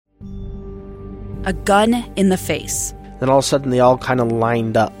a gun in the face. Then all of a sudden, they all kind of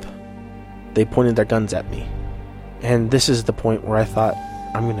lined up. They pointed their guns at me. And this is the point where I thought,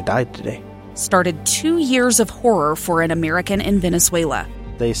 I'm going to die today. Started 2 years of horror for an American in Venezuela.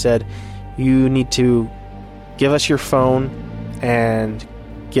 They said, you need to give us your phone and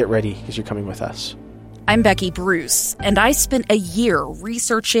get ready because you're coming with us. I'm Becky Bruce, and I spent a year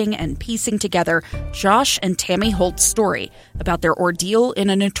researching and piecing together Josh and Tammy Holt's story about their ordeal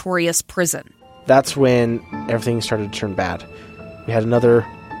in a notorious prison. That's when everything started to turn bad. We had another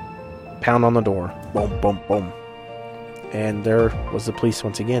pound on the door. Boom, boom, boom. And there was the police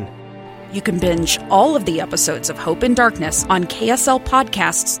once again. You can binge all of the episodes of Hope in Darkness on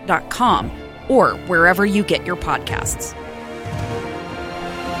kslpodcasts.com or wherever you get your podcasts.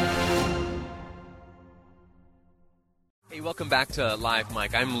 Hey, welcome back to Live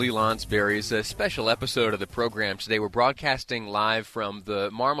Mike. I'm Lee Lonsberry. It's a special episode of the program today. We're broadcasting live from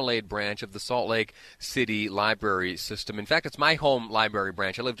the Marmalade branch of the Salt Lake City Library System. In fact, it's my home library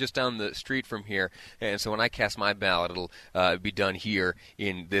branch. I live just down the street from here, and so when I cast my ballot, it'll be done here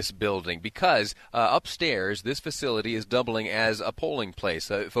in this building because upstairs, this facility is doubling as a polling place.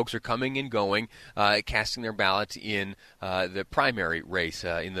 Folks are coming and going, casting their ballots in the primary race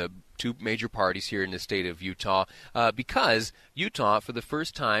in the two major parties here in the state of Utah because Utah, for the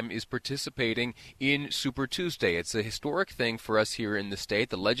first time, is participating in Super Tuesday. It's a historic thing for us here in the state.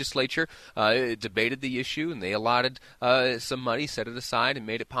 The legislature debated the issue, and they allotted some money, set it aside, and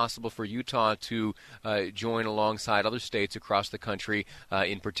made it possible for Utah to join alongside other states across the country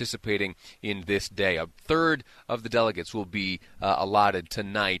in participating in this day. A third of the delegates will be allotted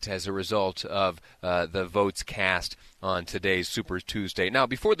tonight as a result of the votes cast on today's Super Tuesday. Now,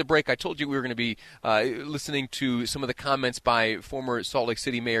 before the break, I told you we were going to be listening to some of the comments by former Salt Lake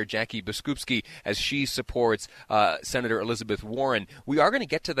City Mayor Jackie Biskupski as she supports Senator Elizabeth Warren. We are going to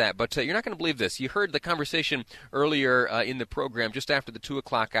get to that, but you're not going to believe this. You heard the conversation earlier in the program, just after the 2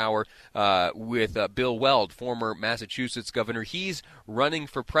 o'clock hour, with Bill Weld, former Massachusetts governor. He's running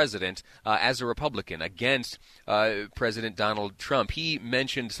for president as a Republican against President Donald Trump. He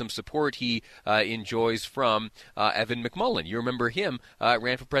mentioned some support he enjoys from Evan McMullen. You remember him,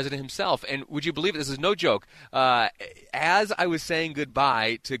 ran for president himself. And would you believe it? This is no joke. As I was saying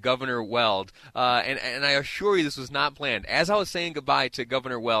goodbye to Governor Weld, and I assure you this was not planned, as I was saying goodbye to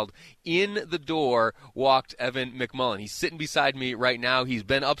Governor Weld, in the door walked Evan McMullen. He's sitting beside me right now. He's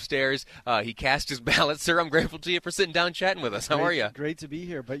been upstairs. He cast his ballot. Sir, I'm grateful to you for sitting down chatting with us. How are you? Great to be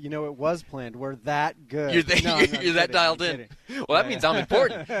here. But, you know, it was planned. We're that good. You're that dialed in. Well, that means I'm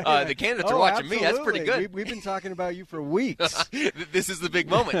important. The candidates are watching me. That's pretty good. We've been talking about you for weeks. This is the big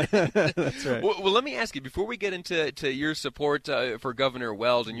moment. That's right. Well, let me ask you, before we get into your support for Governor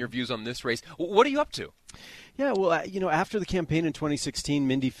Weld and your views on this race, what are you up to? Yeah, well, after the campaign in 2016,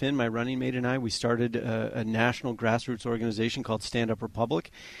 Mindy Finn, my running mate, and I, we started a national grassroots organization called Stand Up Republic,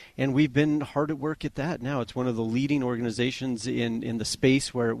 and we've been hard at work at that now. It's one of the leading organizations in the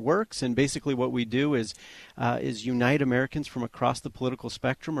space where it works, and basically what we do is unite Americans from across the political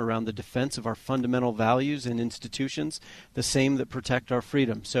spectrum around the defense of our fundamental values and institutions, the same that protect our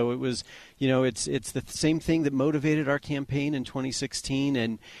freedom. So it was, it's the same thing that motivated our campaign in 2016,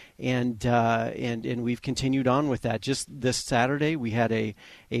 and we've continued on with that. Just this Saturday, we had a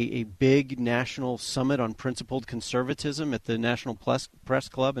big national summit on principled conservatism at the National Press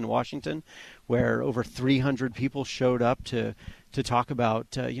Club in Washington, where over 300 people showed up to talk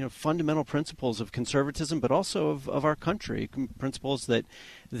about fundamental principles of conservatism, but also of our country, principles that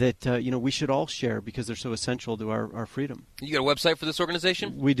we should all share because they're so essential to our freedom. You got a website for this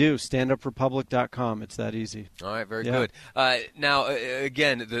organization? We do, standuprepublic.com. It's that easy. All right, very good. Now,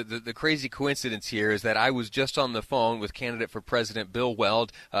 again, the crazy coincidence here is that I was just on the phone with candidate for president Bill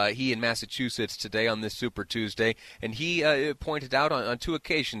Weld. He in Massachusetts today on this Super Tuesday, and he pointed out on 2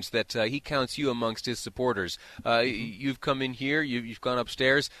 occasions that he counts you amongst his supporters. You've come in here. You've gone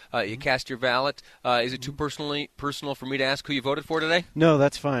upstairs. You cast your ballot. Is it too personal for me to ask who you voted for today? No,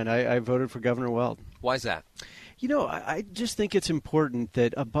 that's fine. I voted for Governor Weld. Why is that? I just think it's important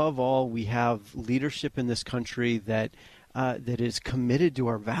that above all we have leadership in this country that is committed to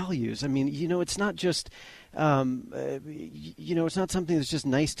our values. I mean, it's not just it's not something that's just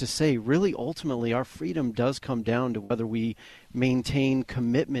nice to say. Really, ultimately, our freedom does come down to whether we maintain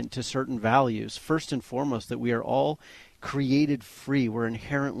commitment to certain values. First and foremost, that we are all created free. We're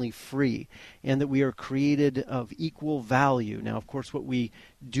inherently free. and that we are created of equal value. Now, of course, what we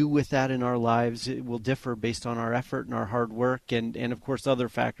do with that in our lives, it will differ based on our effort and our hard work and of course other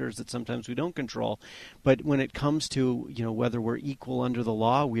factors that sometimes we don't control. But when it comes to, whether we're equal under the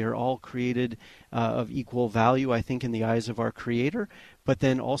law, we are all created of equal value, I think, in the eyes of our Creator. But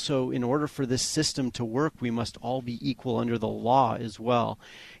then also, in order for this system to work, we must all be equal under the law as well.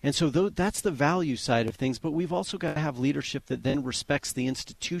 And so that's the value side of things. But we've also got to have leadership that then respects the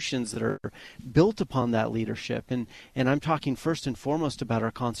institutions that are built upon that leadership. And I'm talking first and foremost about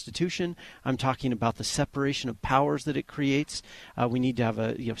our Constitution. I'm talking about the separation of powers that it creates. We need to have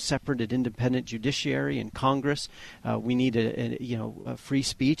a separate and independent judiciary and Congress. We need a free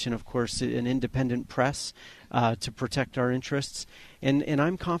speech and, of course, an independent press to protect our interests. And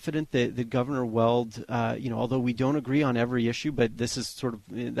I'm confident that Governor Weld, although we don't agree on every issue, but this is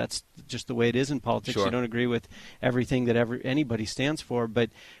that's just the way it is in politics. Sure. You don't agree with everything that anybody stands for, but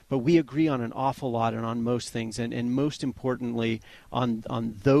we agree on an awful lot and on most things, and most importantly on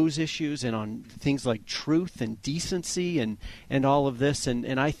those issues and on things like truth and decency and all of this.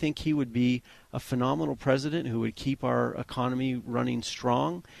 And I think he would be a phenomenal president who would keep our economy running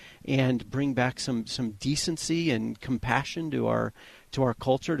strong and bring back some decency and compassion to our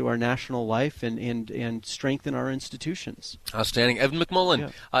culture, to our national life, and strengthn our institutions. Outstanding. Evan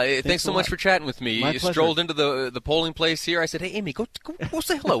McMullen, thanks so much for chatting with me. My you pleasure. Strolled into the polling place here. I said, hey, Amy, go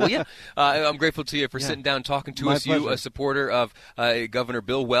say hello, will you? I'm grateful to you for sitting down and talking to us. Pleasure. You, a supporter of Governor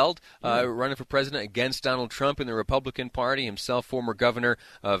Bill Weld, running for president against Donald Trump in the Republican Party, himself former governor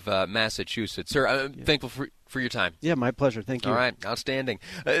of Massachusetts. Sir, I'm thankful for your time. Yeah, my pleasure. Thank you. All right, outstanding.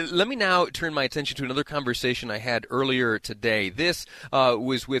 Let me now turn my attention to another conversation I had earlier today. This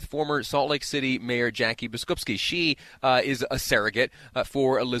was with former Salt Lake City Mayor Jackie Biskupski. She is a surrogate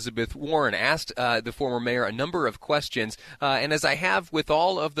for Elizabeth Warren. Asked the former mayor a number of questions, and as I have with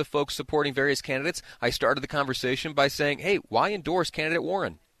all of the folks supporting various candidates, I started the conversation by saying, hey, why endorse candidate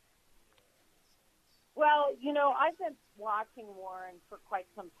Warren? Well, I've been watching Warren for quite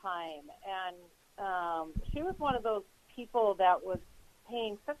some time, and she was one of those people that was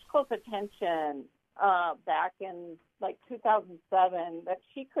paying such close attention back in 2007 that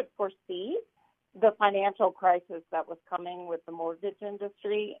she could foresee the financial crisis that was coming with the mortgage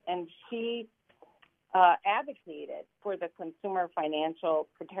industry, and she advocated for the Consumer Financial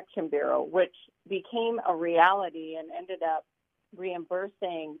Protection Bureau, which became a reality and ended up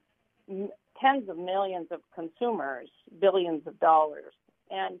reimbursing tens of millions of consumers, billions of dollars.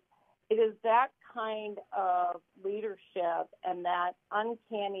 And it is that kind of leadership and that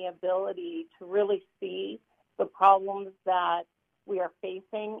uncanny ability to really see the problems that we are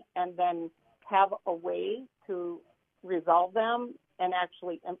facing and then have a way to resolve them and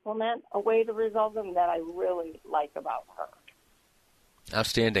actually implement a way to resolve them that I really like about her.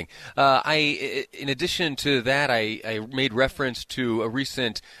 Outstanding. In addition to that, I made reference to a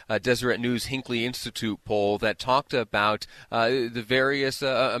recent Deseret News Hinckley Institute poll that talked about the various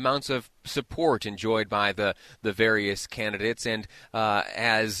amounts of support enjoyed by the various candidates. And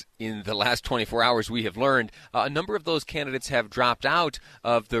as in the last 24 hours we have learned, a number of those candidates have dropped out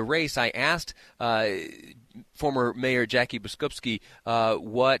of the race. I asked former Mayor Jackie Biskupski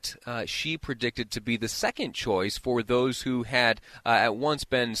what she predicted to be the second choice for those who had at once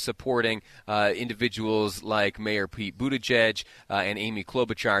been supporting individuals like Mayor Pete Buttigieg and Amy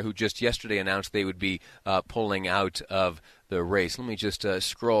Klobuchar, who just yesterday announced they would be pulling out of the race. Let me just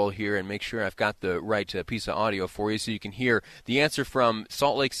scroll here and make sure I've got the right piece of audio for you so you can hear the answer from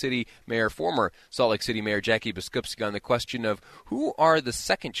former Salt Lake City Mayor Jackie Biskupski on the question of who are the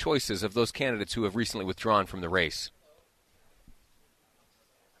second choices of those candidates who have recently withdrawn from the race.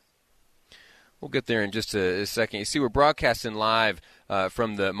 We'll get there in just a second. You see, we're broadcasting live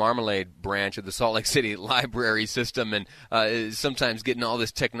from the Marmalade branch of the Salt Lake City Library System, and sometimes getting all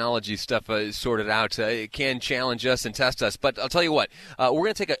this technology stuff sorted out it can challenge us and test us. But I'll tell you what, we're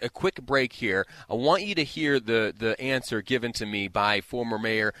going to take a quick break here. I want you to hear the answer given to me by former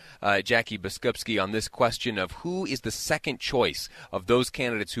Mayor Jackie Biskupski on this question of who is the second choice of those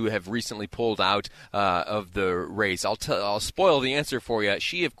candidates who have recently pulled out of the race. I'll spoil the answer for you.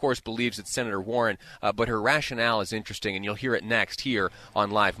 She, of course, believes it's Senator Warren, but her rationale is interesting, and you'll hear it next here on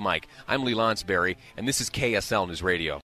Live Mike. I'm Lee Lonsberry, and this is KSL News Radio.